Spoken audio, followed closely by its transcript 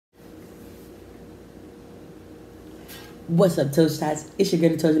What's up, Toast Tots? It's your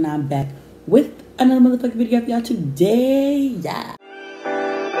girl, Toast, and I'm back with another motherfucking video for y'all today. Yeah.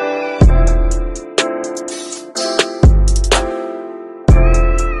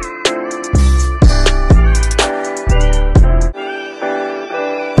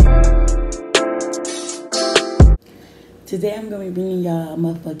 Today I'm gonna be bringing y'all a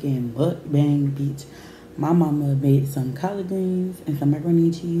motherfucking mukbang, bitch. My mama made some collard greens and some macaroni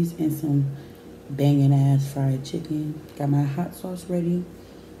and cheese and some banging ass fried chicken. Got my hot sauce ready.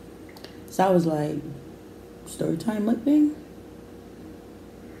 So I was like, Storytime mukbang?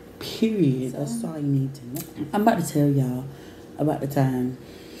 Period. That's all you need to know. I'm about to tell y'all about the time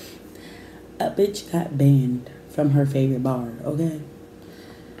a bitch got banned from her favorite bar, okay?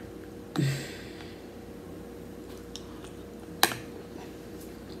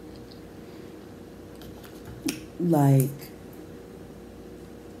 Like,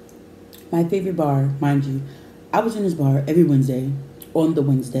 my favorite bar, mind you, I was in this bar every Wednesday, on the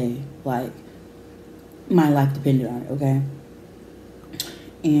Wednesday, like, my life depended on it, okay?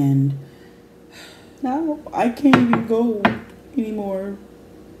 And now I can't even go anymore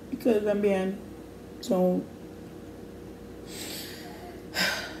because I'm banned. So,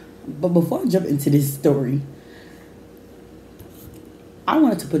 but before I jump into this story, I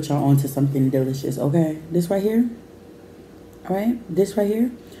wanted to put y'all on to something delicious, okay? This right here, all right? This right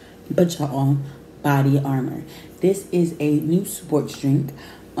here, put y'all on Body Armor. This is a new sports drink.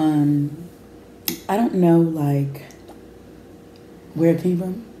 I don't know, like, where it came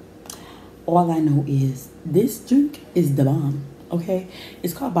from. All I know is this drink is the bomb, okay?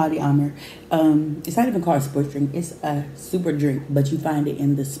 It's called Body Armor. It's not even called a sports drink. It's a super drink, but you find it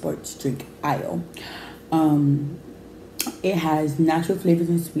in the sports drink aisle. It has natural flavors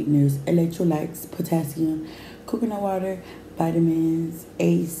and sweeteners, electrolytes, potassium, coconut water, vitamins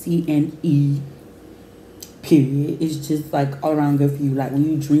A, C, and E. Period. It's just like all around good for you. Like when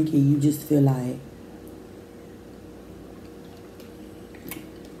you drink it, you just feel like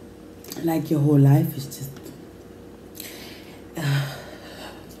your whole life is just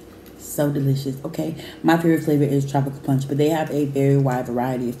so delicious. Okay, my favorite flavor is tropical punch, but they have a very wide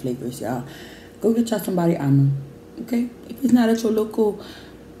variety of flavors, y'all. Go get y'all some Body Armor. Okay, if it's not at your local,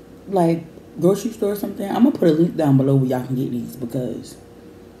 like, grocery store or something, I'm gonna put a link down below where y'all can get these because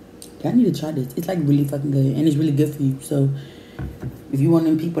y'all need to try this. It's like really fucking good and it's really good for you. So if you want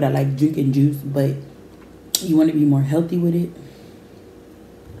them people that like drinking juice but you want to be more healthy with it,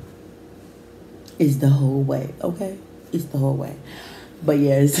 it's the whole way. Okay, it's the whole way. But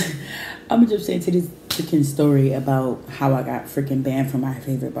yes, I'm gonna just say to this freaking story about how I got freaking banned from my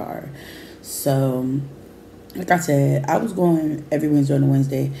favorite bar. So, like I said, I was going every Wednesday on a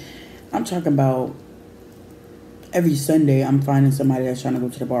Wednesday. I'm talking about every Sunday I'm finding somebody that's trying to go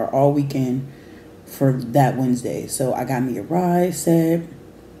to the bar all weekend for that Wednesday. So I got me a ride set.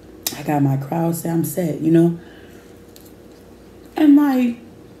 I got my crowd set. I'm set, you know? And like,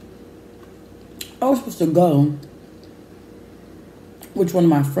 I was supposed to go with one of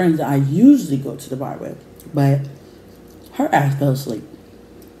my friends that I usually go to the bar with. But her ass fell asleep.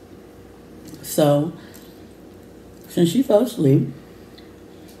 So, since she fell asleep,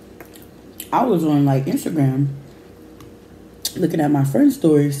 I was on like Instagram looking at my friend's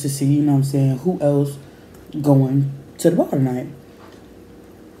stories to see, you know what I'm saying, who else going to the bar tonight.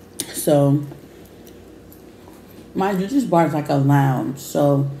 So, mind you, this bar is like a lounge.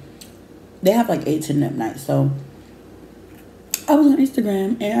 So, they have like 8 to 10 nights. So, I was on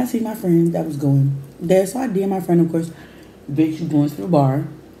Instagram and I see my friend that was going there. So, I DM my friend, of course, bitch, you going to the bar?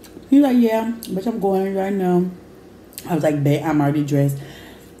 He's like, yeah, bitch, I'm going right now. I was like, bet, I'm already dressed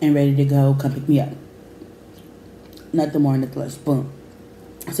and ready to go. Come pick me up. Nothing more, nothing less. Boom.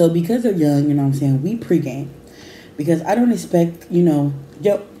 So because they're young, you know what I'm saying, we pregame. Because I don't expect, you know,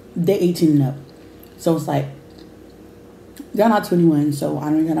 yo, they're 18 and up. So it's like, y'all not 21, so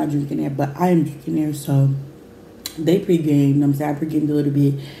I know y'all not drinking there, but I am drinking there. So they pregame, you know what I'm saying, I pregamed a little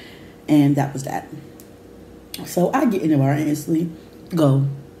bit, and that was that. So I get in the bar and instantly go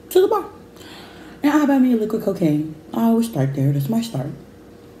to the bar. And I buy me a liquid cocaine. I always start there. That's my start.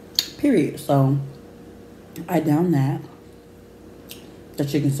 Period. So, I down that. The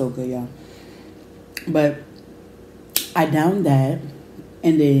chicken's so good, y'all. But, I down that.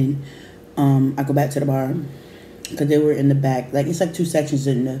 And then, I go back to the bar. Because they were in the back. Like, it's like 2 sections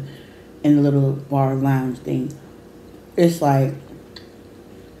in the little bar lounge thing. It's like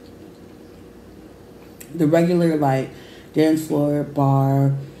the regular, like, dance floor,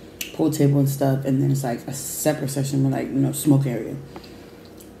 bar, pool table and stuff, and then it's like a separate section with, like, you know, smoke area.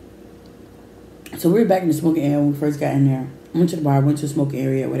 So we were back in the smoking area when we first got in there. Went to the bar, went to the smoking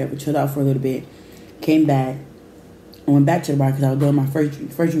area, whatever, chilled out for a little bit, came back, I went back to the bar because I was doing my first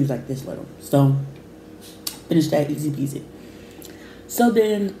drink. First drink was like this little. So, finished that easy peasy. So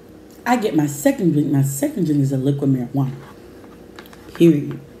then, I get my second drink. My second drink is a liquid marijuana.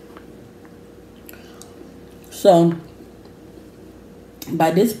 Period. So,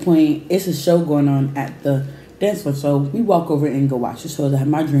 by this point, it's a show going on at the dance floor. So, we walk over and go watch the shows. I have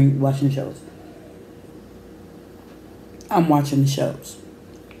my drink, watching the shows. I'm watching the shows.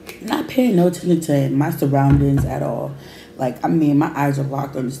 Not paying no attention to my surroundings at all. Like, I mean, my eyes are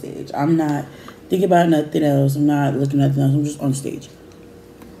locked on the stage. I'm not thinking about nothing else. I'm not looking at nothing else. I'm just on stage.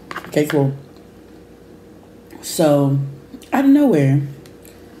 Okay, cool. So, out of nowhere,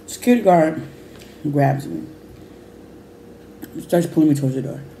 security guard grabs me. Starts pulling me towards the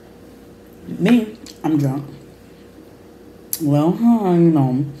door. Me, I'm drunk. Well, you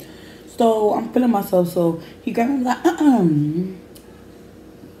know. So, I'm feeling myself. So, he grabbed me like,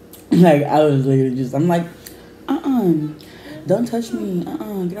 Like, I was literally just, I'm like, don't touch me,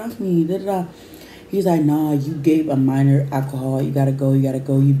 get off me, da-da-da. He's like, nah, you gave a minor alcohol, you gotta go, you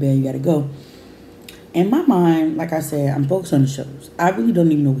bad, you gotta go. In my mind, like I said, I'm focused on the shows. I really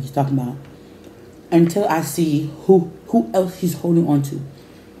don't even know what he's talking about until I see who else he's holding on to.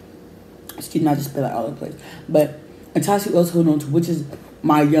 Excuse me, I just spit out all over the place. But until I see who else holding on to, which is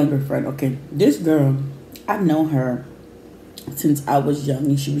my younger friend, okay? This girl, I've known her since I was young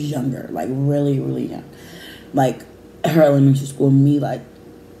and she was younger, like really, really young. Like her elementary school, me like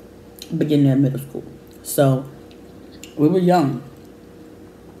beginning of middle school. So we were young.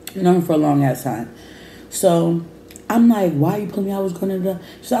 Known her for a long ass time. So I'm like, why you pulling me? I was going to the.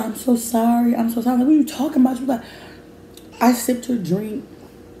 So I'm so sorry. I'm so sorry. Like, what are you talking about? She was like, I sipped her drink.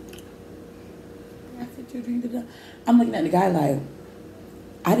 I'm looking at the guy like,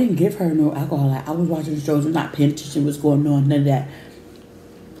 I didn't give her no alcohol. Like, I was watching the shows and not paying attention to what's going on. None of that.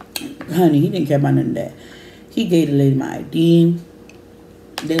 Honey, he didn't care about none of that. He gave the lady my ID.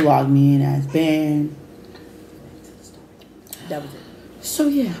 They logged me in as banned. That was it. So,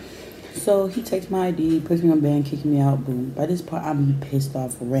 yeah. So, he takes my ID, puts me on ban, kicking me out, boom. By this point, I'm pissed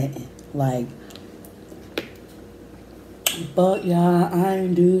off, ranting. Like, but, yeah, I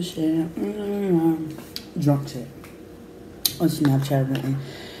ain't do shit. Drunk shit. On Snapchat, ranting.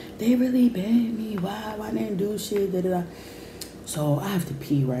 They really banned me. Why? I didn't do shit. Da, da, da. So, I have to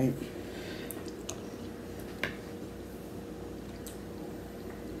pee, right?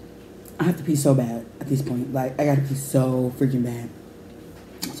 I have to pee so bad at this point. Like, I gotta pee so freaking bad.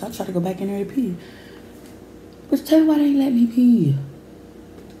 So I try to go back in there to pee. But tell me why they ain't let me pee.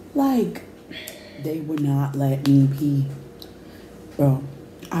 Like, they would not let me pee. Bro,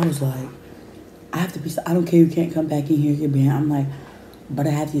 I was like, I have to pee. I don't care, you can't come back in here, you're banned. I'm like, but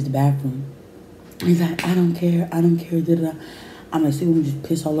I have to use the bathroom. He's like, I don't care, da, da, da. I'm like, see, when you just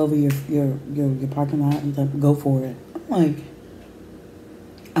piss all over your parking lot? He's like, go for it. I'm like,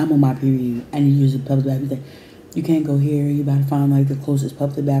 I'm on my period. I need to use the public bathroom. He's like, you can't go here. You gotta find like the closest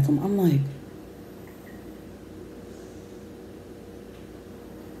public bathroom. I'm like,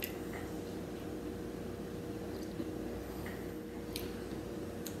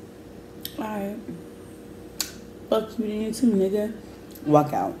 alright. Fuck you then too, nigga.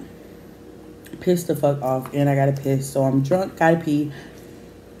 Walk out. Piss the fuck off. And I gotta piss. So I'm drunk, gotta pee.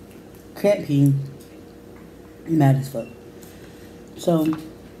 Can't pee. Mad as fuck. So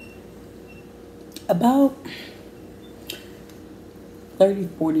about 30,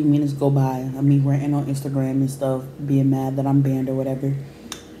 40 minutes go by of me ranting on Instagram and stuff, being mad that I'm banned or whatever.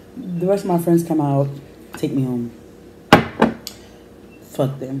 The rest of my friends come out, take me home.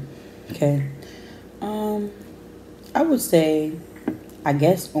 Fuck them. Okay. I would say, I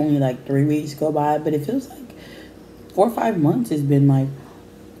guess only like 3 weeks go by, but it feels like 4 or 5 months has been like,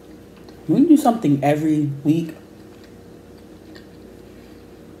 when you do something every week,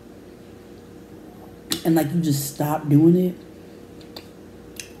 and like you just stop doing it.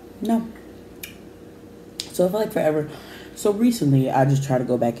 No. So it felt like forever. So recently, I just tried to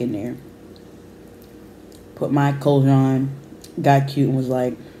go back in there. Put my clothes on. Got cute and was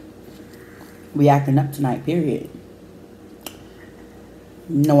like, we acting up tonight, period.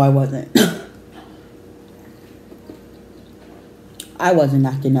 No, I wasn't. I wasn't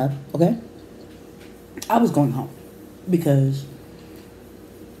acting up, okay? I was going home. Because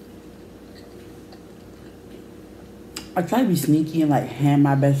I tried to be sneaky and like hand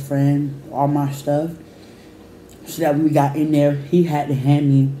my best friend all my stuff, so that when we got in there, he had to hand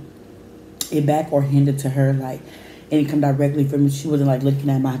me it back or hand it to her, like, and it come directly from me. She wasn't like looking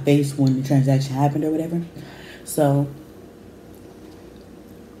at my face when the transaction happened or whatever. So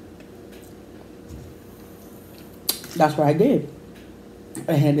that's what I did.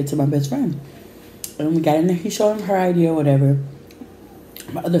 I handed it to my best friend, And we got in there. He showed him her ID or whatever.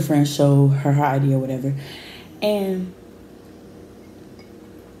 My other friend showed her ID or whatever. And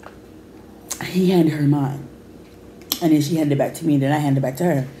he handed her mine. And then she handed it back to me. And then I handed it back to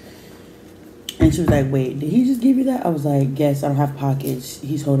her. And she was like, wait, did he just give you that? I was like, yes, I don't have pockets.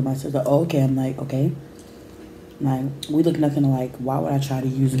 He's holding my stuff. Like, oh, okay. I'm like, okay. Like, we look nothing alike. Why would I try to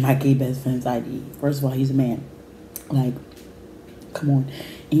use my gay best friend's ID? First of all, he's a man. Like, come on.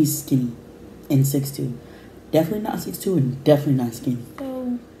 And he's skinny. And 6'2". Definitely not 6'2" and definitely not skinny.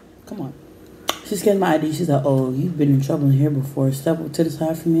 So, come on. She scanned my ID. She's like, oh, you've been in trouble in here before. Step up to the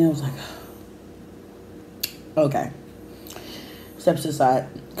side for me. I was like, okay. Steps to the side.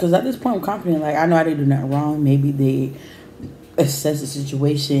 Because at this point, I'm confident. Like, I know I didn't do nothing wrong. Maybe they assess the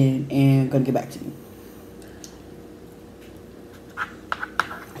situation and gonna get back to me.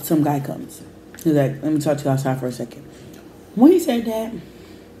 Some guy comes. He's like, let me talk to you outside for a second. When he said that,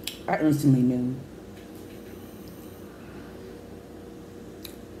 I instantly knew.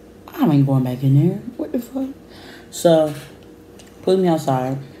 I ain't going back in there. What the fuck? So, put me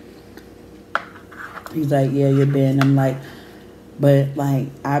outside. He's like, yeah, you're banned. I'm like, but like,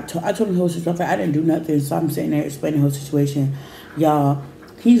 I told him the whole situation. I didn't do nothing. So I'm sitting there explaining the whole situation. Y'all,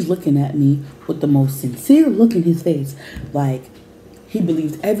 he's looking at me with the most sincere look in his face. Like, he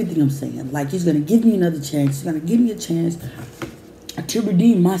believes everything I'm saying. Like, he's going to give me another chance. He's going to give me a chance to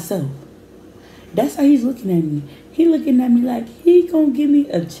redeem myself. That's how he's looking at me. He looking at me like he going to give me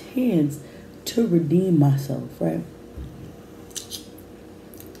a chance to redeem myself, right?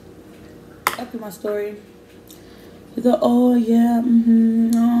 After my story, he's like, oh, yeah,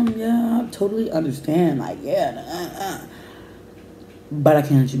 yeah, I totally understand. Like, yeah, but I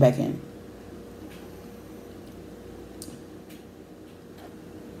can't let you back in.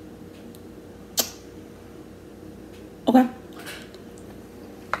 Okay.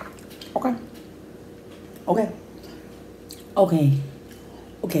 Okay. Okay. Okay.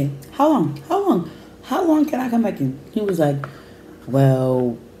 Okay. How long can I come back in? He was like,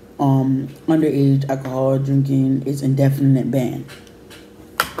 well, underage alcohol drinking is indefinite ban.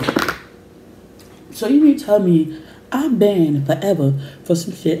 So you mean tell me I'm banned forever for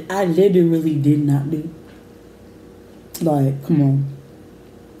some shit I literally did not do? Like, come on.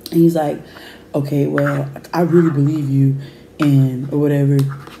 And he's like, okay, well, I really believe you and or whatever.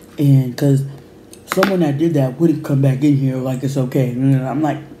 And because someone that did that wouldn't come back in here like it's okay. And I'm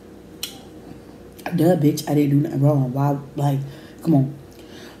like, duh, bitch, I didn't do nothing wrong. Why? Like, come on.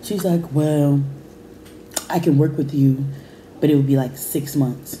 She's like, well, I can work with you, but it would be like 6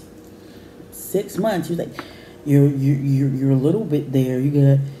 months. 6 months. She's like, you're a little bit there.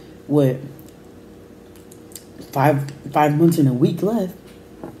 You got what? 5 months and a week left.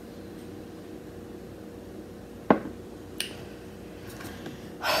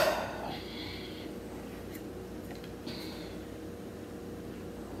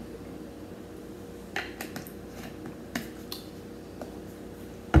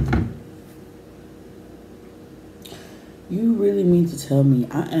 You really mean to tell me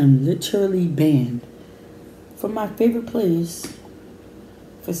I am literally banned from my favorite place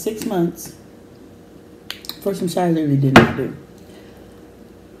for 6 months for some shit I literally did not do?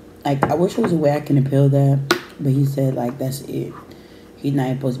 Like, I wish there was a way I can appeal that, but he said, like, that's it. He's not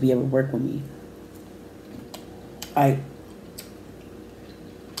supposed to be able to work with me. Like,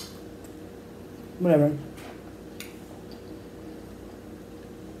 whatever.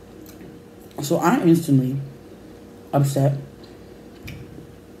 So I instantly upset.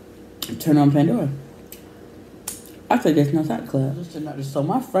 Turn on Pandora. I said there's no outside club. So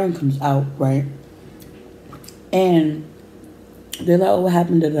my friend comes out, right? And they're like, oh, what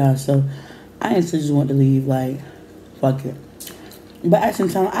happened to that? So I instantly just want to leave, like, fuck it. But at the same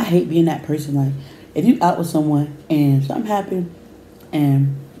time, I hate being that person. Like, if you out with someone and something happened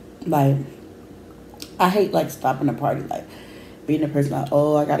and, like, I hate, like, stopping a party. Like, being the person like,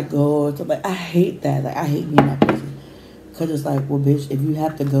 oh, I gotta go. So, like, I hate that. Like, I hate being that person. Because it's like, well, bitch, if you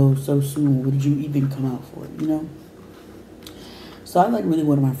have to go so soon, what did you even come out for, you know? So I, like, really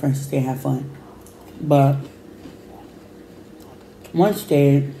wanted my friends to stay and have fun. But one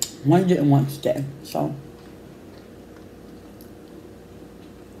stayed, one didn't want to stay. So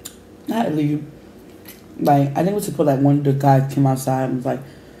I had to leave. Like, I think it was to put, like, one of the guys came outside and was, like,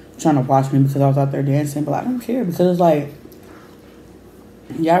 trying to watch me because I was out there dancing. But I don't care because it's like,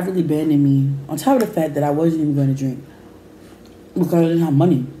 y'all really abandoned me. On top of the fact that I wasn't even going to drink because I didn't have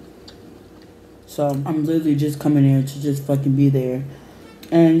money. So I'm literally just coming there to just fucking be there.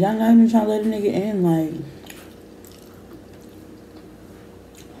 And y'all not even trying to let a nigga in, like.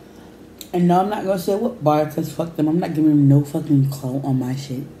 And no, I'm not going to say what bar because fuck them. I'm not giving them no fucking clout on my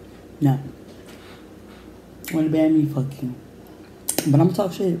shit. No. Want to ban me? Fuck you. But I'm gonna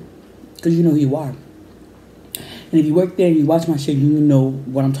talk shit. Because you know who you are. And if you work there and you watch my shit, you know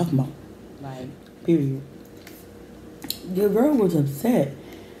what I'm talking about. Like, period. Your girl was upset.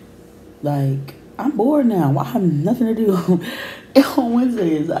 Like, I'm bored now. I have nothing to do on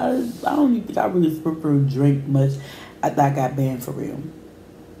Wednesdays. I don't even think I really prefer drink much after I got banned for real.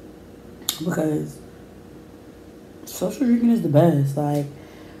 Because social drinking is the best. Like,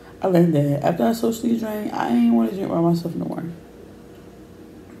 I learned that. After I socially drank, I ain't want to drink by myself no more.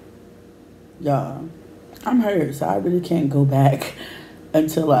 Y'all, I'm hurt, so I really can't go back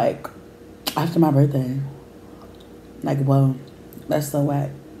until, like, after my birthday. Like, well, that's so whack.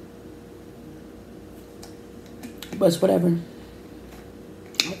 But it's whatever.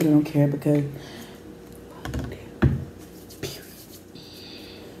 I really don't care because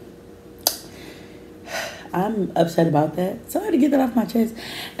I'm upset about that. So I had to get that off my chest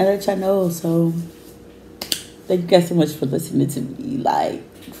and let y'all know. So thank you guys so much for listening to me. Like,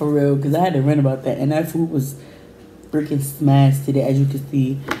 for real. Because I had to rant about that. And that food was freaking smashed today. As you can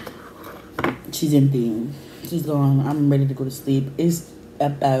see, she's empty. She's gone. I'm ready to go to sleep. It's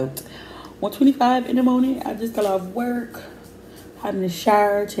about 1:25 in the morning. I just got off work. Having a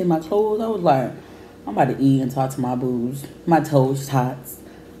shower. Change my clothes. I was like, I'm about to eat and talk to my booze. My toast tots.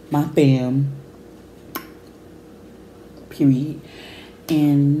 My fam. Period.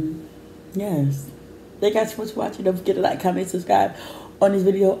 And yes, thank you guys so much for watching. Don't forget to like, comment, subscribe on this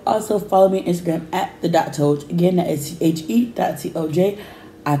video. Also follow me on Instagram at the.toj. Again, that is THE.TOJ.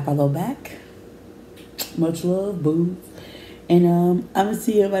 I follow back. Much love, boo. And I'm gonna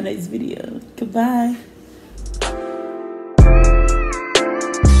see you in my next video. Goodbye.